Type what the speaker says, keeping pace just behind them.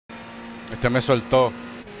Este me soltó.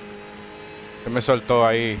 Este me soltó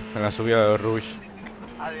ahí, en la subida de Rush.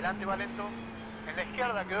 Adelante, Valento. En la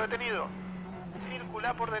izquierda, quedó detenido.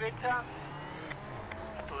 Circula por derecha.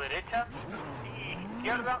 A tu derecha. Y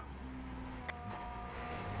izquierda.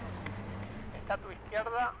 Está a tu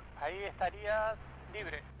izquierda. Ahí estarías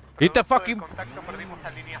libre. It's the Producto fucking... del contacto perdimos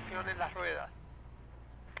alineación en las ruedas.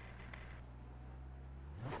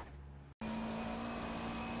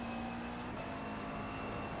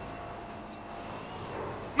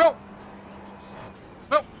 Não!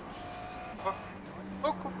 Não!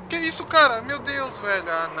 Que isso, cara? Meu Deus, velho.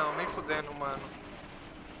 Ah, não. Nem fudendo, mano.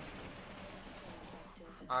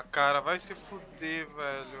 Ah, cara, vai se fuder,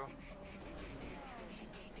 velho.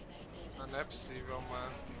 Ah, não é possível,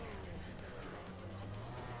 mano.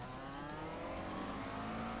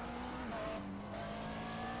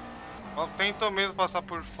 Não tento mesmo passar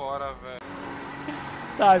por fora, velho.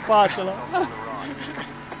 Dai, faccela.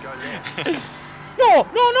 No,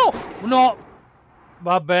 no, no! No!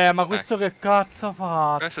 Vabbè, ma questo che cazzo ha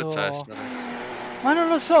fatto? Che è successo adesso? Ma non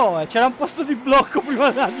lo so, c'era un posto di blocco prima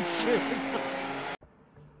della discesa.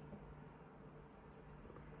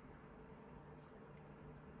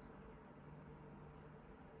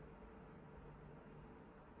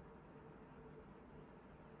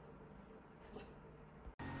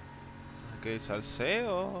 Qué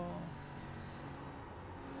salseo.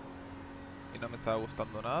 Y no me estaba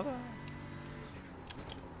gustando nada.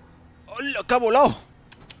 ¡Hola! ¡Que ha volado!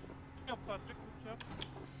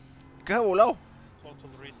 ¿Qué ha volado?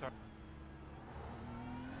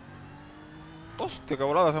 Hostia, qué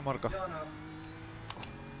volada se marca.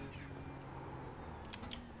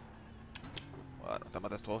 Bueno, te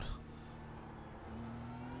matas tú ahora.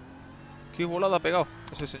 ¿Qué volada ha pegado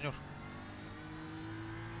ese señor?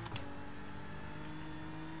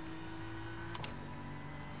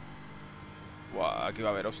 Buah, aquí va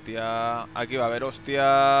a haber hostia. Aquí va a haber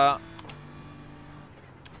hostia.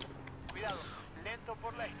 Cuidado, lento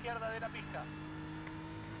por la izquierda de la pista.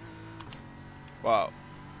 Wow.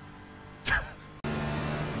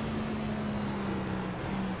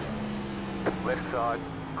 Left side,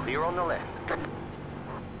 clear on the left.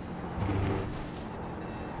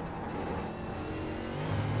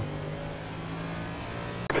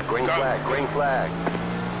 Green flag, green flag.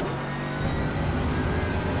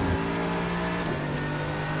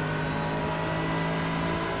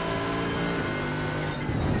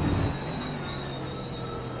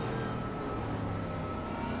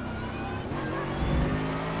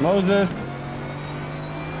 Moses.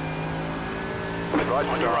 Right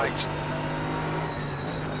On your right.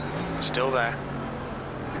 Still there.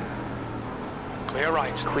 Clear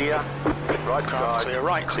right. Clear. Right Car side. clear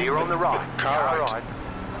right. Clear on the right. Car right.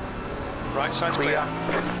 Right side's clear.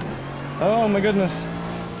 Oh my goodness.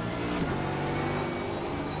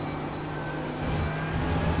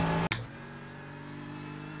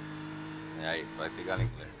 Ahí, practica el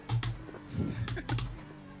inglés.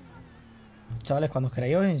 Chavales, cuando os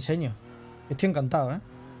queráis os enseño. Estoy encantado, ¿eh?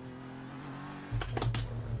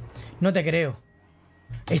 No te creo.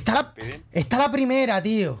 Está la primera,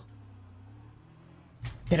 tío.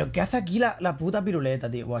 Pero ¿qué hace aquí la puta piruleta,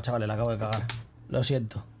 tío? Buah, chavales, la acabo de cagar. Lo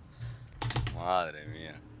siento. Madre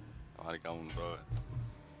mía. Ha marcado un Robert.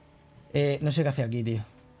 No sé qué hace aquí, tío.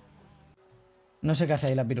 No sé qué hace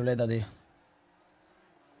ahí la piruleta, tío.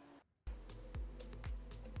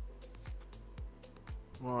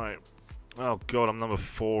 Right. Oh god, I'm number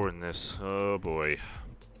 4 in this. Oh boy.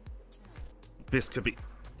 This could be...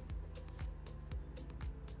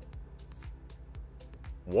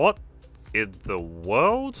 What in the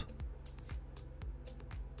world?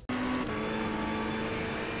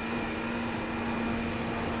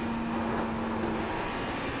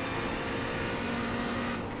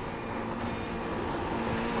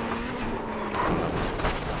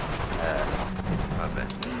 Vabbè.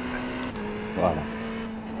 Guarda,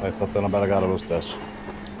 è stata una bella gara lo stesso.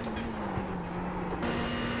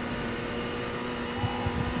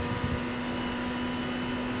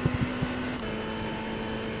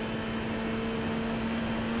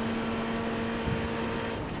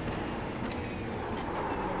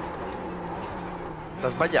 L'ha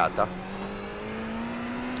sbagliata?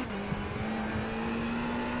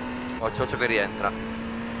 Oh, Cioccio che rientra.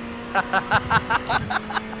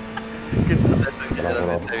 Che ti ho detto che gliela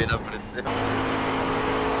mettevi la pressione?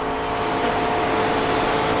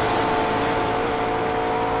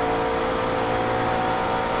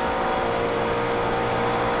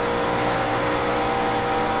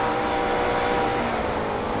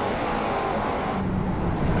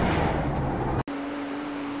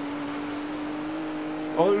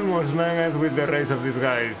 Almost managed with the race of these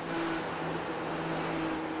guys.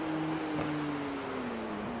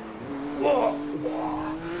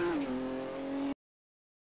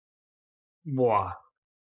 Boah.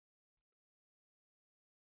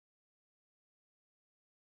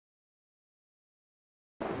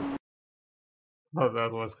 Oh,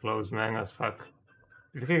 that was close, man, as fuck.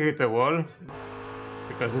 Did he hit the wall?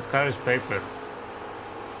 Because this car is paper.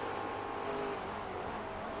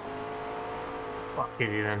 Fuck, he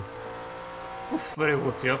didn't. Oof, very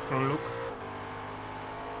woodsy off from Luke.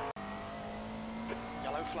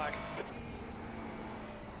 Yellow flag.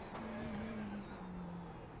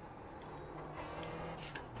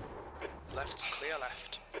 Left's clear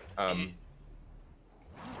left.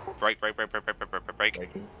 Brake.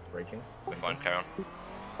 Braking. We're fine, carry on.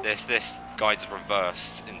 This guide's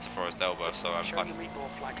reversed into Forest Elbow, so I'm Showing fine. the meatball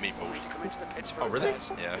flag. Meatball. To come into the pits for Oh, really?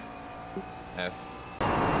 repairs. Yeah.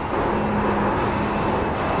 F.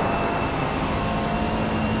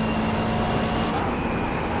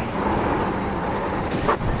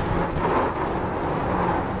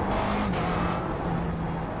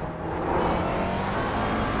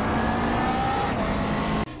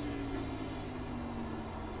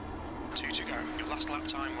 2 to go. Your last lap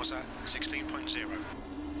time was at 16.0.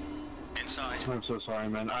 Inside. I'm so sorry,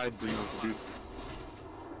 man. I didn't know what to do.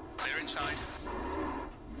 Clear inside.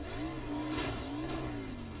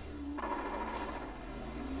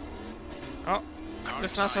 O,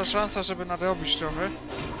 jest nasza szansa, żeby nadrobić trochę.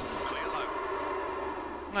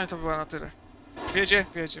 No i to była na tyle. Wiedzie?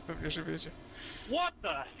 Wiedzie, pewnie, że wiedzie. What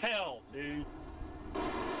the hell, dude?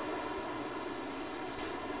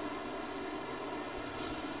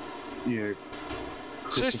 Yeah.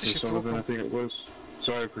 Wszyscy się tłuką. I think it was.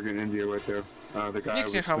 Sorry for getting India right there. The guy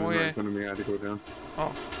Nikt nie was hamuje. right in front of me. I had to go down.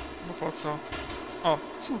 O, no po co? O,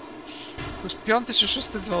 już 5. czy 6.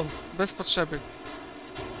 dzwon, bez potrzeby.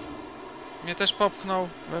 Mnie też popchnął,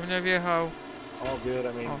 we mnie wjechał. All good,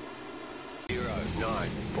 I mean. O. 0,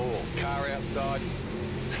 9, 4, car outside,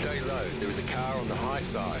 stay low, there is a car on the high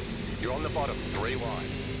side. You're on the bottom, 3 wide.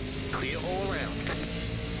 Clear all around.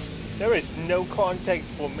 There is no contact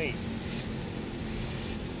for me.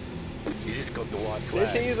 You just got the white flag.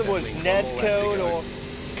 This either That was means all laps netcode to go. or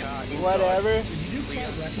Car inside. whatever. Did you clear?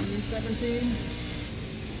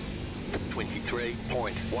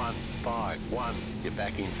 23.151. You're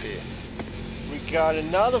back in fifth. We got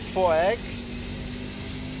another 4X.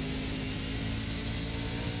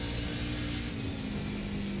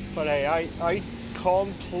 But hey, I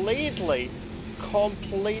completely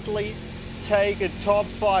take a top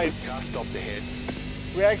 5. Car stopped ahead.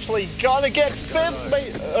 We're actually gonna get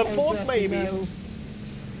 5th, fourth maybe.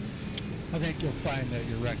 I think you'll find that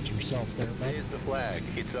you wrecked yourself there, bud. There's the flag.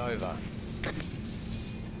 It's over.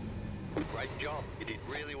 Great job. You did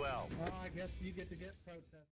really well. Well, I guess you get to get protest.